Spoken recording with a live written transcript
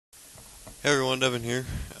Hey everyone, Devin here.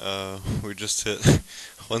 We just hit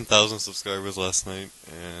 1,000 subscribers last night,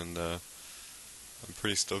 and I'm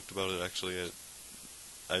pretty stoked about it. Actually,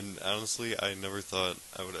 honestly, I never thought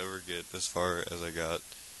I would ever get as far as I got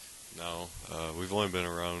now. We've only been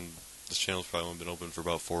around. This channel's probably only been open for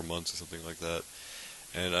about 4 months or something like that,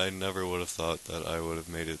 and I never would have thought that I would have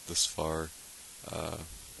made it this far uh,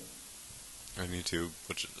 on YouTube.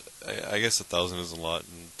 Which I guess 1,000 isn't a lot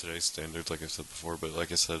in today's standards, like I said before. But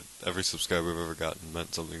like I said, every subscriber I've ever gotten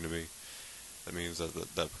meant something to me. That means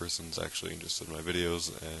that person's actually interested in my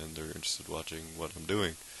videos and they're interested in watching what I'm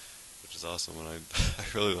doing, which is awesome, and I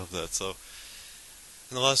really love that. So,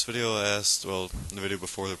 in the last video I asked, well, the video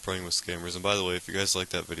before the praying with scammers, and by the way, if you guys like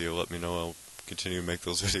that video, let me know. I'll continue to make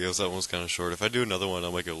those videos. That one's kind of short. If I do another one,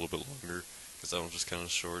 I'll make it a little bit longer, because that one's just kind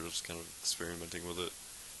of short. I'm just kind of experimenting with it.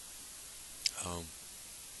 Um,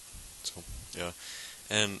 so, yeah.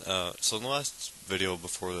 And so in the last video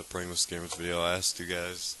before the Praying with Scammers video, I asked you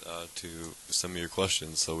guys to send me your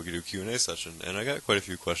questions so we could do a Q&A session. And I got quite a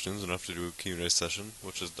few questions, enough to do a Q&A session,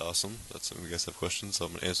 which is awesome. That's something you guys have questions, so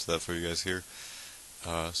I'm going to answer that for you guys here.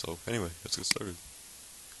 So anyway, let's get started.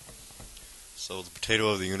 So the Potato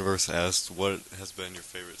of the Universe asked, what has been your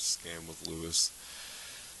favorite scam with Lewis?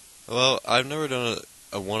 Well, I've never done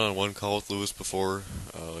a one-on-one call with Lewis before,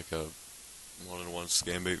 like a one-on-one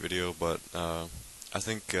scam bait video, but I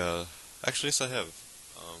think, actually, yes, I have.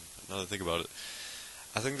 Now that I think about it,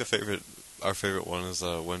 I think our favorite one is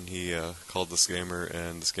when he called the scammer,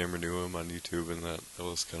 and the scammer knew him on YouTube, and that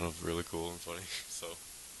was kind of really cool and funny. So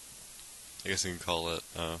I guess you can call that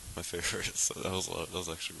my favorite. So that was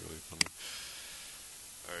actually really funny.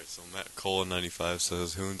 All right, so Matt Cole 95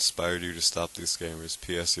 says, "Who inspired you to stop these scammers?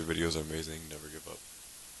 P.S. Your videos are amazing. Never give up."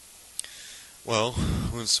 Well,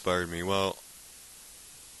 who inspired me? Well,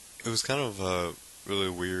 it was kind of really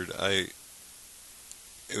weird.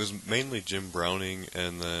 It was mainly Jim Browning,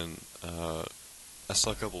 and then I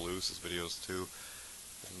saw a couple Lewis's videos too.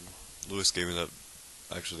 And Lewis gave me that.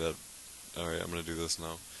 All right, I'm gonna do this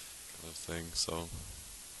now, kind of thing. So,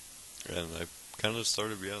 and I kind of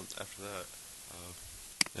started beyond after that.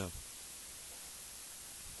 Yeah.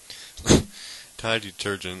 Tide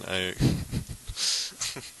detergent. I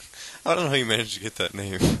don't know how you managed to get that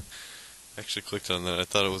name. I actually clicked on that. I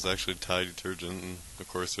thought it was actually Tide detergent, and of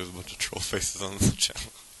course there's a bunch of troll faces on the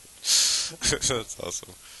channel. That's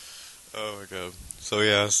awesome. Oh my god. So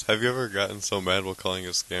yes, have you ever gotten so mad while calling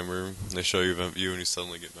a scammer? They show you event view and you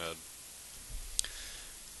suddenly get mad.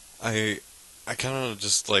 I kind of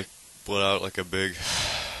just like let out like a big,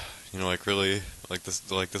 like really, like this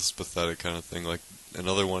is pathetic kind of thing. Like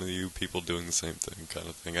another one of you people doing the same thing kind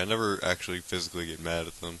of thing. I never actually physically get mad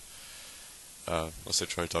at them, unless they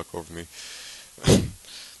try to talk over me.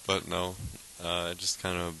 But no, I just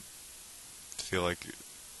kind of feel like,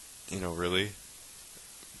 really.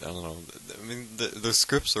 I don't know. I mean, the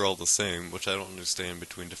scripts are all the same, which I don't understand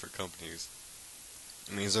between different companies.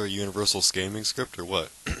 I mean, is there a universal scamming script or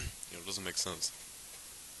what? It doesn't make sense.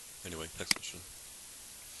 Anyway, next question.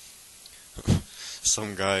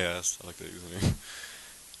 Some guy asked, I like that username.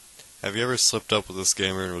 Have you ever slipped up with a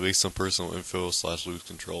scammer and released some personal info / lose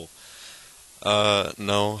control?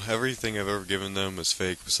 No. Everything I've ever given them is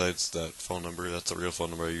fake besides that phone number. That's the real phone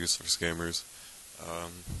number I use for scammers.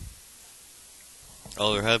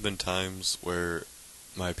 Oh, there have been times where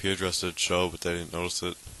my IP address did show, but they didn't notice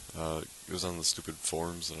it. It was on the stupid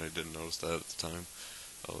forums, and I didn't notice that at the time.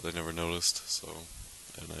 Oh, they never noticed, so,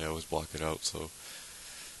 and I always block it out, so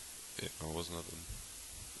it was nothing.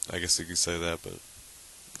 I guess you could say that, but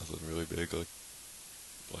nothing really big, yeah.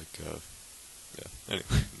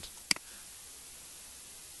 Anyway,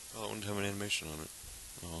 oh, I wanted to have an animation on it.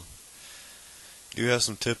 Oh. Do you have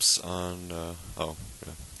some tips on, oh,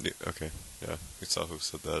 yeah, okay, yeah, we saw who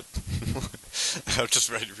said that. I'm just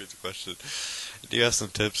ready to read the question. Do you have some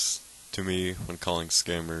tips to me when calling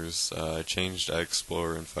scammers? I changed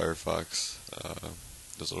iExplorer and Firefox.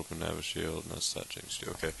 Does it open Navishield? No, it's not changed too.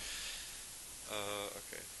 Okay.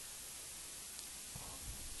 Okay.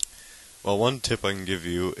 Well, one tip I can give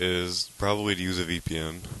you is probably to use a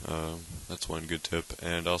VPN. That's one good tip.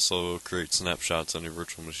 And also create snapshots on your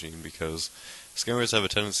virtual machine, because scammers have a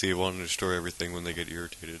tendency of wanting to destroy everything when they get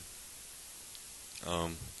irritated.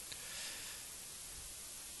 Alright,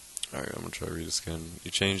 I'm gonna try to read this again.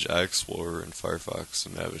 You change iExplorer and Firefox to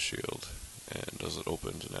Navishield. And does it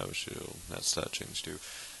open to Navishield? That's that changed too.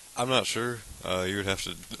 I'm not sure. You would have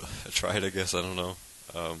to try it, I guess. I don't know.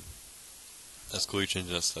 That's cool you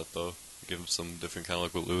changing that stat though. Give him some different kind of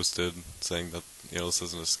like what Lewis did, saying that, this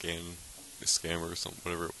isn't a scammer or something,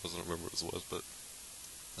 whatever it was. I don't remember what it was, but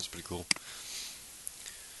that's pretty cool.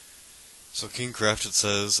 So King Crafted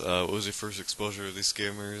says, what was your first exposure to these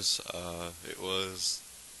scammers? It was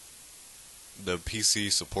the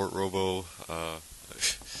PC support robo.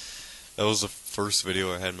 That was the first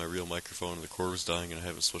video I had my real microphone, and the cord was dying, and I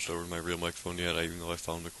haven't switched over to my real microphone yet, even though I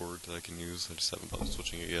found a cord that I can use. I just haven't bothered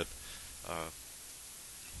switching it yet.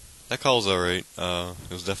 That call was alright.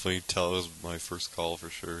 It was definitely it was my first call for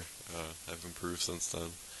sure. I've improved since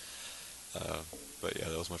then. But yeah,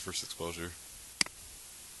 that was my first exposure.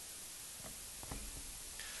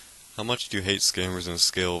 How much do you hate scammers on a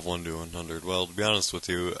scale of 1 to 100? Well, to be honest with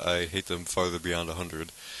you, I hate them farther beyond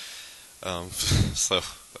 100. So,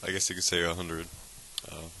 I guess you could say 100.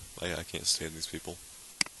 I can't stand these people.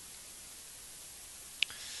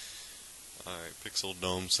 Alright, Pixel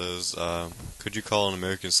Dome says, could you call an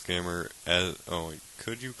American scammer as,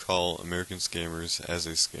 could you call American scammers as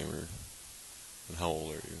a scammer? And how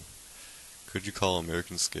old are you? Could you call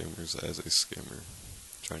American scammers as a scammer?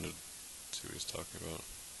 I'm trying to see what he's talking about.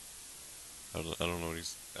 I don't know what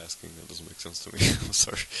he's asking, that doesn't make sense to me. I'm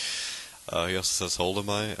sorry. He also says, how old am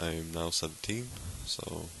I? I am now 17,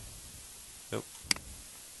 so, yep.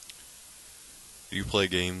 Do you play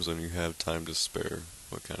games when you have time to spare?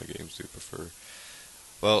 What kind of games do you prefer?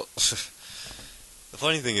 Well, the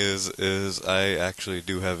funny thing is I actually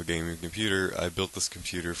do have a gaming computer. I built this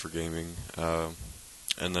computer for gaming,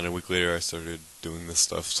 and then a week later I started doing this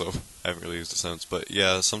stuff, so I haven't really used it since. But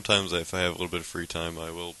yeah, sometimes if I have a little bit of free time,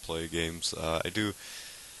 I will play games. I do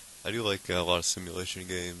like a lot of simulation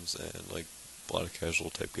games and like a lot of casual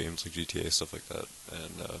type games like GTA, stuff like that.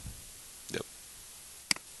 And yep.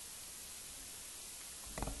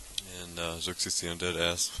 And Xerxes the Undead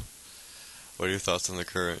asks, what are your thoughts on the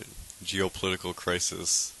current geopolitical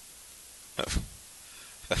crisis? I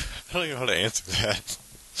don't even know how to answer that.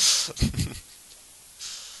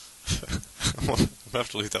 I'm gonna have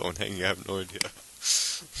to leave that one hanging, I have no idea.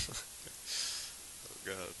 Oh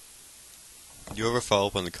god. Do you ever follow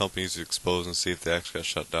up on the companies you expose and see if they actually got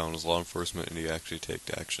shut down as law enforcement and you actually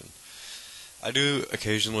take action? I do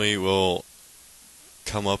occasionally will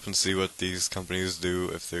come up and see what these companies do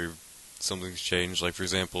if something's changed. Like for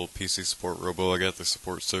example, PC Support Robo, I got the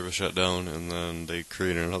support service shut down and then they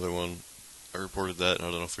created another one. I reported that and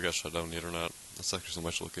I don't know if it got shut down yet or not. That's actually something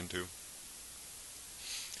I should look into.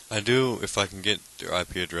 I do, if I can get their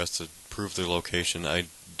IP address to prove their location, I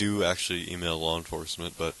do actually email law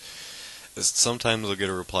enforcement, but sometimes I'll get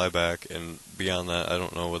a reply back, and beyond that, I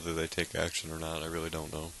don't know whether they take action or not. I really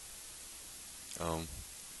don't know.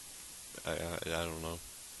 I don't know.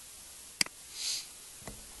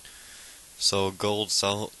 So,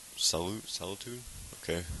 Solitude?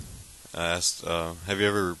 Okay. I asked, have you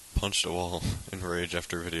ever punched a wall in rage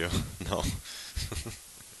after a video? No.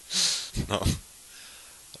 No.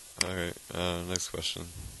 Alright, next question.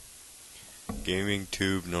 Gaming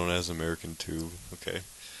Tube, known as American Tube. Okay.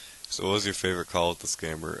 So what was your favorite call with the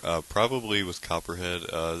scammer? Probably with Copperhead.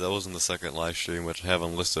 That was in the second live stream, which I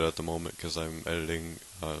haven't listed at the moment because I'm editing.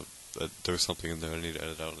 There was something in there I need to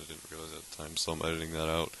edit out and I didn't realize at the time, so I'm editing that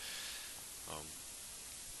out.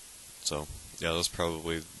 So, yeah, that was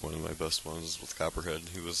probably one of my best ones with Copperhead.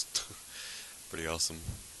 He was pretty awesome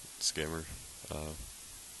scammer.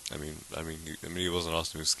 He wasn't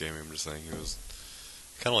awesome, he was scammy. I'm just saying he was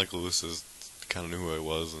kind of like Lewis's, kind of knew who I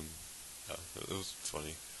was, and it was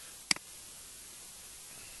funny.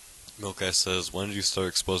 Milk says, when did you start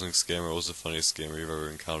exposing scammer? What was the funniest scammer you've ever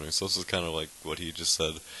encountered? So this is kind of like what he just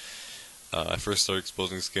said. I first started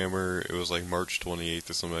exposing scammer, it was like March 28th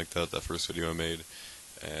or something like that, that first video I made.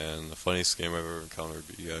 And the funniest scammer I've ever encountered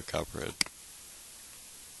would be Copperhead.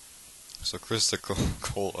 So Krista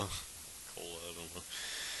Cola, I don't know.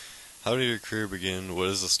 How did your career begin? What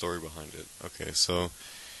is the story behind it? Okay, so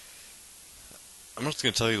I'm just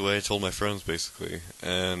gonna tell you the way I told my friends, basically.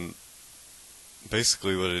 And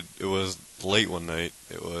basically, it was late one night.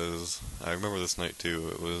 I remember this night too.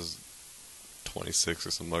 It was 26th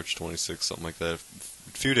or some March 26th, something like that. A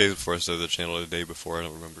few days before I started the channel, or the day before, I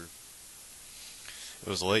don't remember. It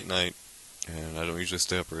was a late night, and I don't usually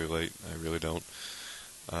stay up really late. I really don't.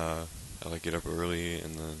 I like get up early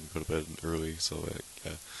and then go to bed early. So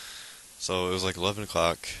yeah. So it was like 11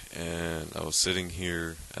 o'clock, and I was sitting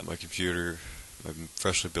here at my computer, my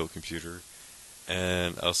freshly built computer,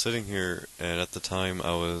 and I was sitting here, and at the time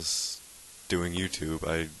I was doing YouTube.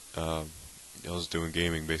 I was doing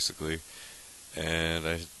gaming basically, and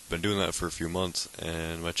I'd been doing that for a few months,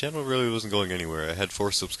 and my channel really wasn't going anywhere. I had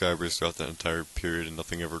 4 subscribers throughout that entire period, and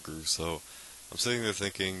nothing ever grew. So I'm sitting there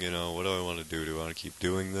thinking, what do I want to do? Do I want to keep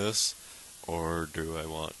doing this, or do I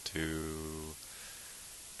want to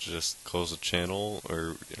just close the channel?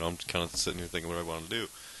 Or I'm kind of sitting here thinking what I want to do.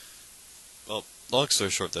 Well, long story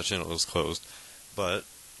short, that channel was closed. But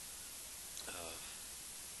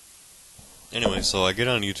anyway, so I get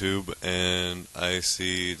on YouTube and I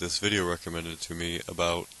see this video recommended to me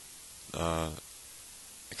about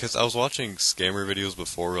because I was watching scammer videos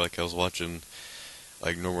before, like I was watching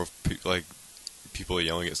like normal like people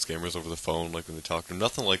yelling at scammers over the phone, like when they talk to them.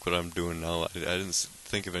 Nothing like what I'm doing now. I didn't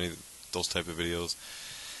think of any of those type of videos.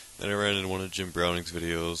 Then I ran into one of Jim Browning's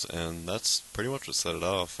videos, and that's pretty much what set it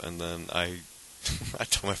off. And then I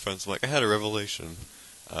told my friends, I'm like, I had a revelation.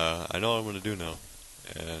 I know what I'm going to do now.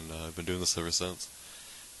 And I've been doing this ever since.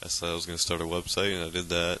 I said I was going to start a website, and I did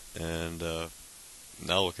that, and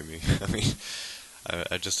now look at me. I mean,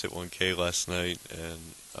 I just hit 1K last night,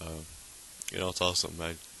 and, it's awesome.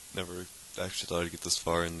 I never actually thought I'd get this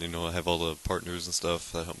far, and, I have all the partners and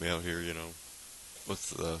stuff that help me out here,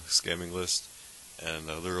 with the scamming list, and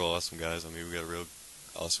they're all awesome guys. I mean, we got a real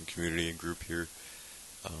awesome community and group here,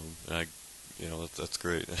 and that's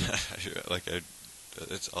great.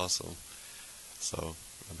 It's awesome. So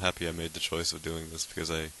I'm happy I made the choice of doing this because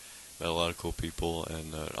I met a lot of cool people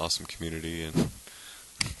and an awesome community, and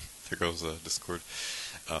there goes Discord.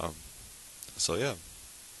 So yeah.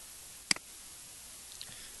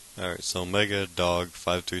 Alright, so Mega Dog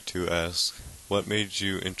 532 asks, what made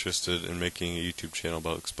you interested in making a YouTube channel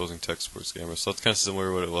about exposing tech support scammers? So it's kind of similar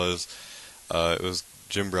to what it was. It was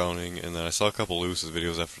Jim Browning, and then I saw a couple of Lewis's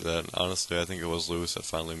videos after that, and honestly I think it was Lewis that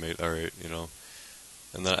finally made, alright,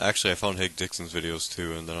 And then actually I found Hank Dixon's videos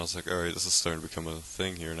too, and then I was like, alright, this is starting to become a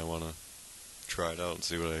thing here, and I want to try it out and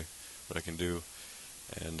see what I can do.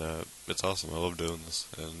 And it's awesome. I love doing this,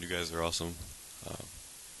 and you guys are awesome.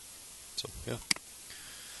 So yeah.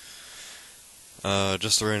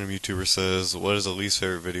 Just a random YouTuber says, what is the least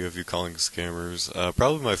favorite video of you calling scammers?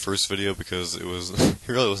 Probably my first video, because it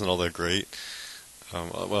really wasn't all that great.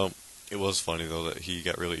 Well, it was funny though that he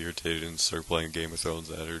got really irritated and started playing Game of Thrones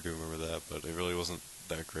at her. I do remember that, but it really wasn't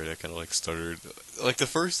that great. I kind of stuttered. Like the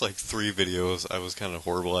first 3 videos, I was kind of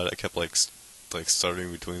horrible at it. I kept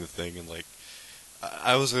stuttering between the thing, and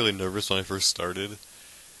I was really nervous when I first started.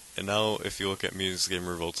 And now, if you look at me as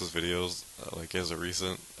Gamer Revolts' videos, as a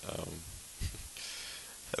recent,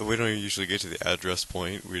 we don't usually get to the address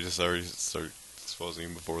point. We just already start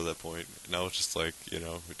exposing before that point. Now it's just we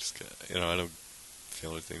just get, I don't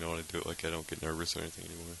feel anything. I don't want to do it. I don't get nervous or anything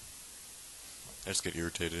anymore. I just get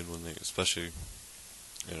irritated when they, especially,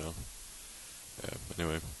 yeah,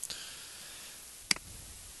 anyway.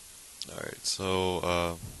 Alright,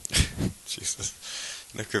 so, Jesus.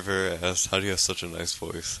 Nick Rivera asked, how do you have such a nice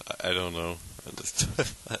voice? I don't know.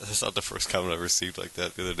 That's not the first comment I received like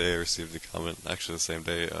that. The other day I received a comment, actually the same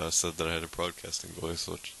day, said that I had a broadcasting voice,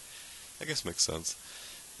 which I guess makes sense.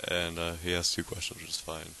 And he asked 2 questions, which is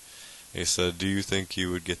fine. He said, do you think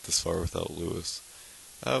you would get this far without Lewis?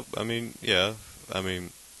 I mean, yeah. I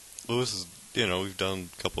mean, Lewis is, we've done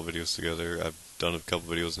a couple videos together. I've done a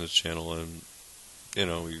couple videos on his channel, and,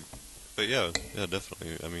 but yeah,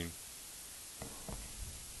 definitely. I mean,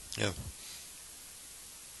 yeah.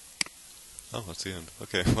 Oh, that's the end.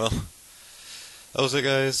 Okay, well, that was it,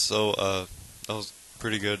 guys. So, that was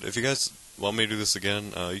pretty good. If you guys want me to do this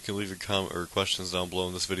again, you can leave your comment or questions down below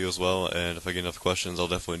in this video as well, and if I get enough questions, I'll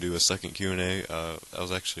definitely do a second Q&A. I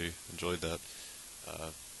was actually enjoyed that.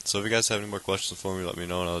 So if you guys have any more questions for me, let me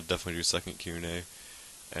know, and I'll definitely do a second Q&A.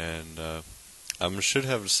 And, I should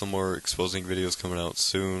have some more exposing videos coming out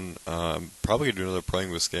soon. I'm probably going to do another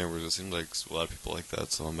prank with scammers. It seems like a lot of people like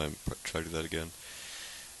that, so I might try to do that again.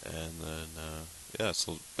 And then, yeah,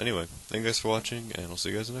 so anyway, thank you guys for watching, and I'll see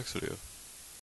you guys in the next video.